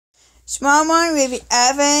Small one with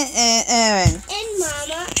Evan and Aaron. And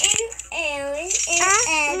Mama and Aaron and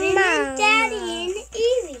Evan and Daddy and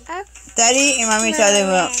Evie. Daddy and Mommy's other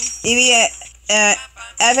room. Evie,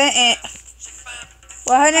 Evan and...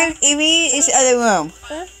 What her name? Evie is other room.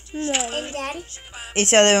 And Daddy?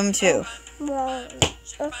 It's other room too. What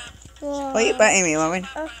are you biting me, woman?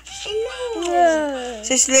 No.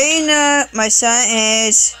 So Selena, my son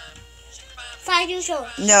is... 5 years old.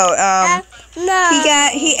 No,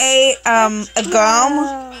 he ate a gum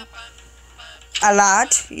a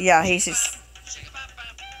lot. Yeah, he's just...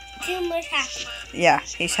 Too much happy. Yeah,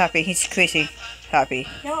 he's happy. He's crazy happy.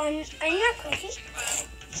 No, I'm not crazy.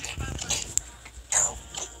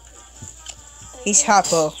 He's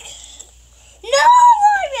happy. No,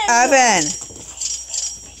 Evan!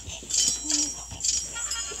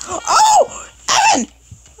 Oh! Evan!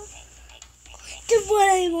 The one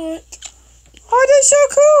I want. Oh, that's so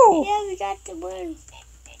cool! Yeah, we got the one.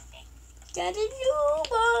 Got a new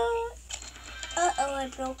one. Uh-oh, I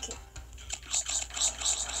broke it.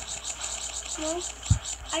 No,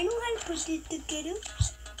 I know how to put it together.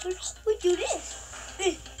 But we do this.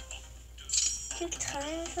 Take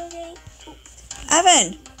time for that.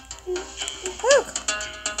 Evan! Look!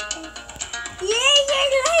 Yeah, I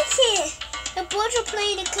like it. The birds are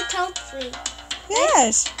playing the guitar free.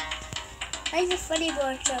 Yes! That's a funny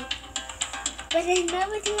bird show. But I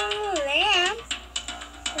never do a little lamb.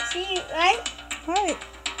 You see it, right? Right.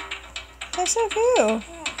 That's so cool. Yeah.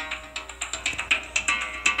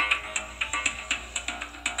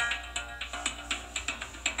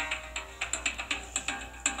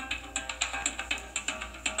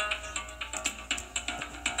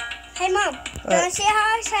 Hey, Mom. What? Wanna say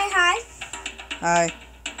hi? Say hi. Hi.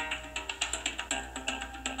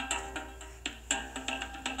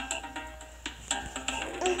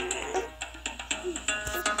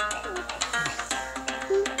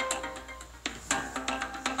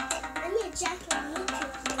 I need a jacket on YouTube.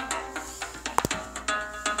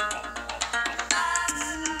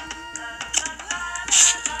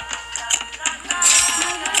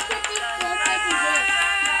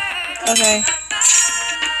 Okay.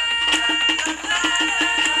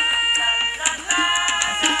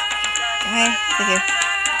 Hi. Thank you.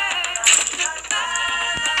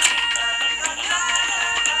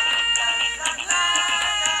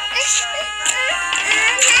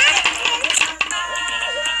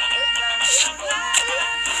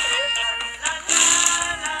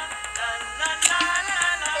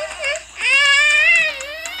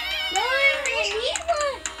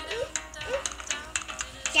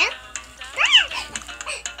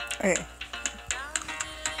 Okay.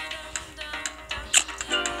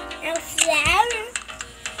 A flower.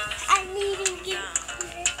 I need to get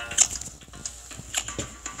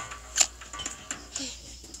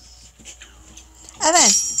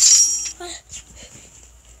Evan!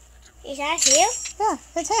 Is that him? Yeah,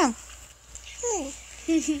 that's him.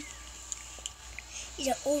 He's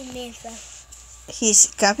an old man flower.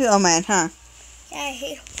 He's grumpy old man, huh? Yeah,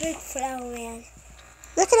 he's a big flower man.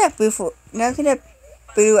 Look at that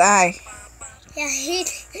blue eye. Yeah,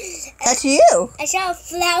 he's. That's you. I saw a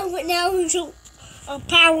flower, but now he's a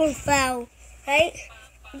power flower, right?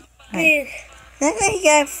 Big. Look like he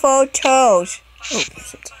got 4 toes. Oh,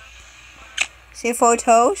 shit. See 4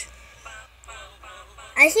 toes?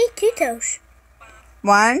 I see 2 toes.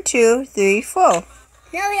 1, 2, 3, 4. No,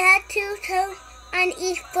 he had 2 toes on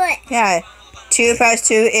each foot. Yeah. 2 plus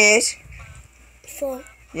 2 is... 4.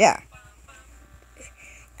 Yeah.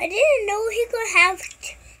 I didn't know he could have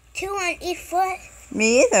 2 on each foot.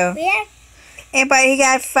 Me either. Yeah. And but he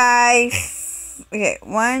got 5... Okay,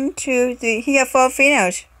 1, 2, 3... He got 4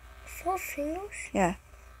 fingernails. 4 fingers? Yeah.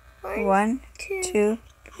 1, 1, 2, 2,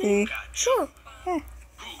 3... 4. Yeah.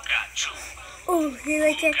 Oh, he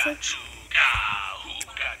like that too.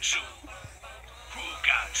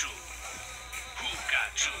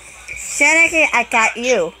 Santa, I got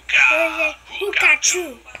you. Who got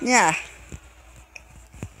you? Yeah.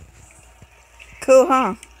 Cool,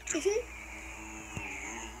 huh?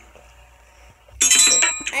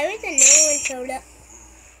 I wish another one showed up.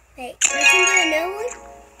 Wait, we can do another one?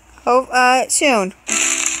 Oh, soon.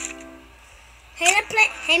 Hey, let's play.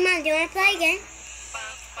 Hey, Mom, do you want to play again?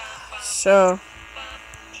 So...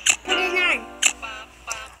 Put it on.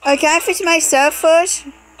 Oh, can I fix my stuff first?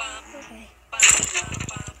 Okay.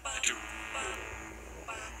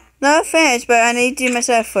 No offense, but I need to do my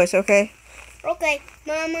stuff first, okay? Okay,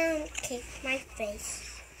 Mama, kick my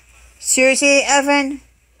face. Seriously, Evan?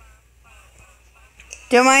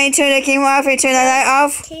 Do you want me to turn the camera off and turn the light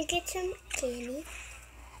off? Can you get some candy?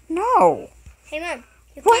 No. Hey, Mom,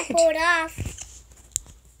 you What? can pull it off.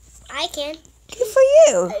 I can. Good for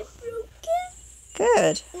you. I broke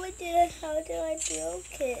Good. How did I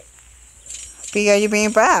broke it? Because you're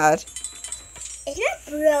being bad. It's not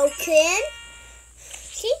broken.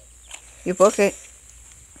 See? You broke it.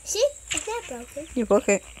 See? It's not broken. You broke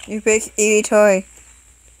it. You big Evie toy.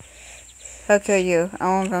 How could you?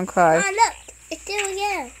 I'm gonna cry. Oh, look. It's still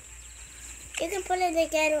there. You can put it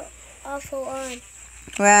together awful on.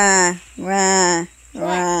 Wah, wah,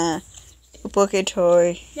 wah. You broke a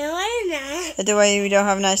toy. No, I don't know. That's the way you don't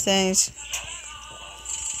have nice things.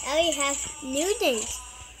 Now you have new things.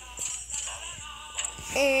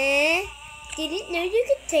 And didn't know you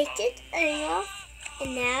could take it off.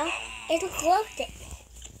 And now it'll close it.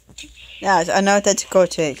 Yes, I know that's a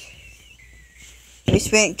good trick. We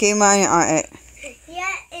spent good money on it.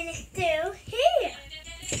 Yeah, and it's still here.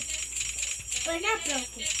 But not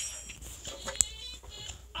broken.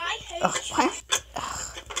 I hate Oh, what?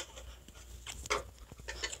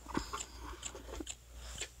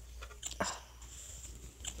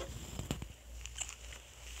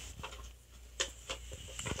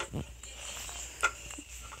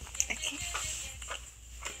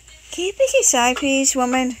 Can you pick a side, please,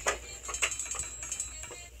 woman?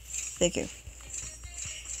 Thank you.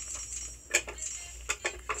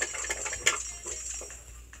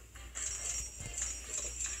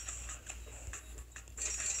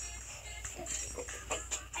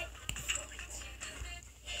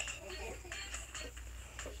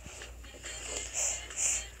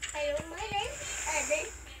 My name's Evan,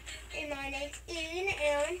 and my name's Ian,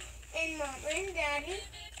 Aaron, and Mama and Daddy.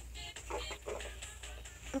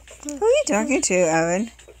 Who are you talking to,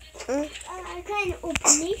 Evan? I kind of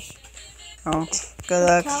open these. Oh, good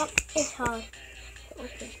luck. Top is hard to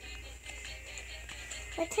open.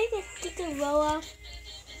 I take a sticker roll off.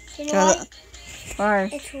 You know Good what? luck. Why?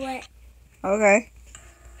 It's wet. Okay.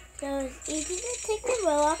 So it's easy to take the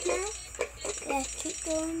roll off now. Yeah, keep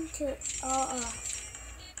going to all off.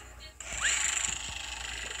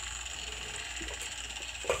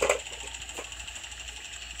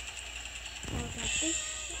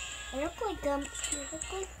 I look like gum. They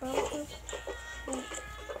look like bubblegum.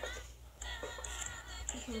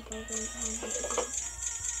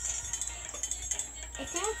 It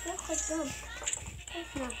kind of looks like gum.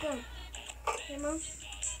 It's not gum. Hey, Mom?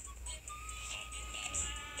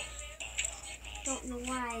 Don't know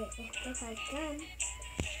why it looks like gum.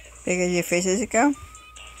 Because your face is a gum?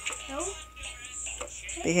 No?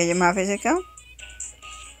 Because your mouth is a gum?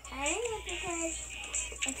 I think it's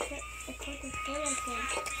because it's what the filler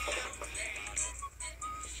said.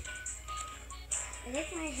 I think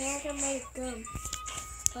my hands are made of gum.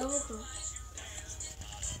 Bubblegum.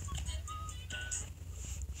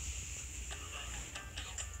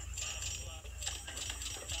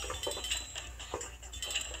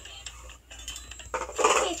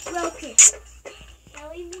 It's broken. Now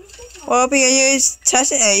we need to get it. Well, because you just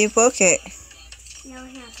touched it, you broke it. No,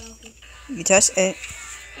 it's not broken. You touched it.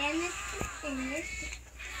 And this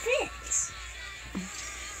fits.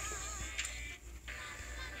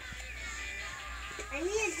 I need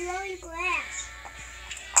a glowing glass.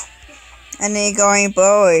 And then you're going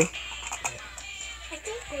boy. I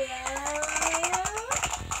can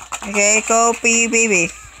glow. Okay, go be baby.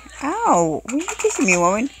 Ow, what are you kissing me,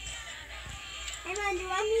 woman? Hey, Mom, do you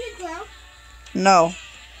want me to glow? No.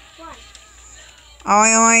 Why?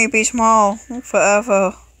 I want you to be small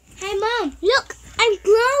forever. Hey, Mom, look, I'm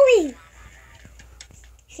glowing.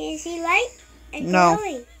 Can you see light? I'm No.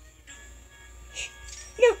 glowing.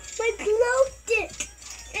 No, my glow stick.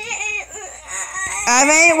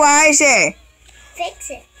 Evan, why is it?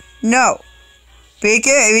 Fix it. No. Be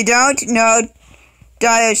good. If you don't, no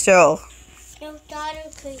Dollar Store. No, Dollar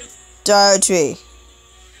Tree. Dollar Tree.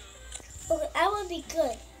 Okay, I will be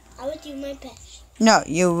good. I will do my best. No,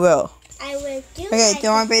 you will. I will do Okay, my do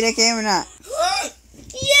you want to play the game or not?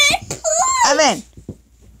 Yes, please. Evan,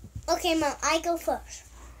 Okay, Mom, I go first.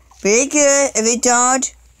 be good. If you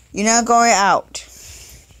don't, you're not going out.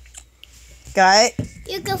 Got it?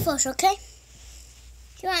 You go first, okay?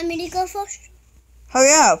 Do you want me to go first?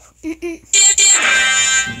 Hurry up.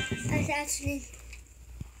 That's actually...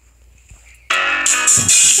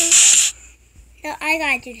 No, I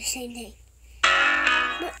gotta do the same thing.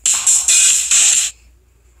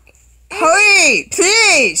 Hurry,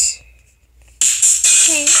 please.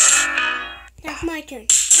 Okay. That's my turn.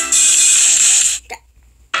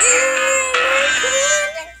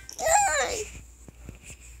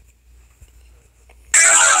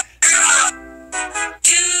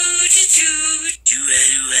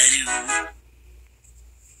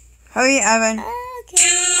 Hurry, Evan.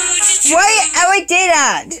 Okay. Why I did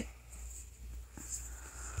that?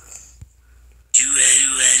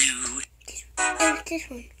 Oh, this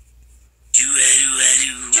one.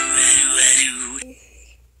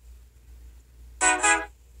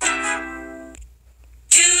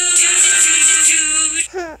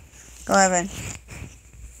 Go, Evan.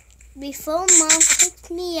 Before Mom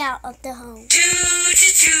kicked me out of the home.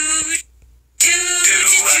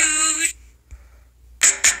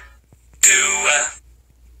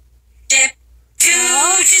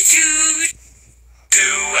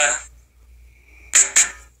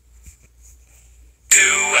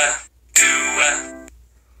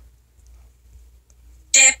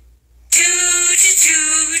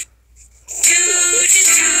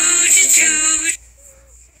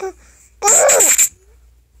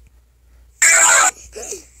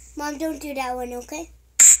 Mom, don't do that one, okay?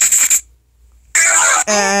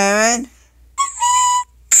 Evan.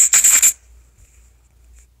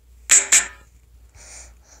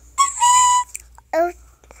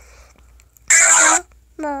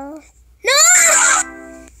 No!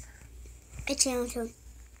 I challenge him.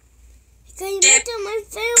 Because you made up my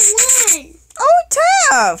favorite one. Oh,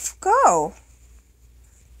 tough. Go.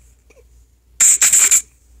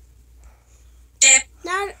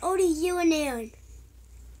 Not only you and Aaron.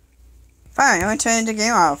 Fine, I'm going to turn the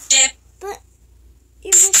game off. But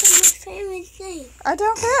you made up my favorite thing. I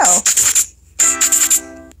don't care.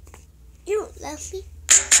 You don't love me.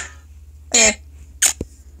 Okay.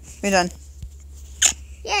 We're done.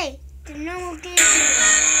 Yay! The normal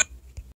game.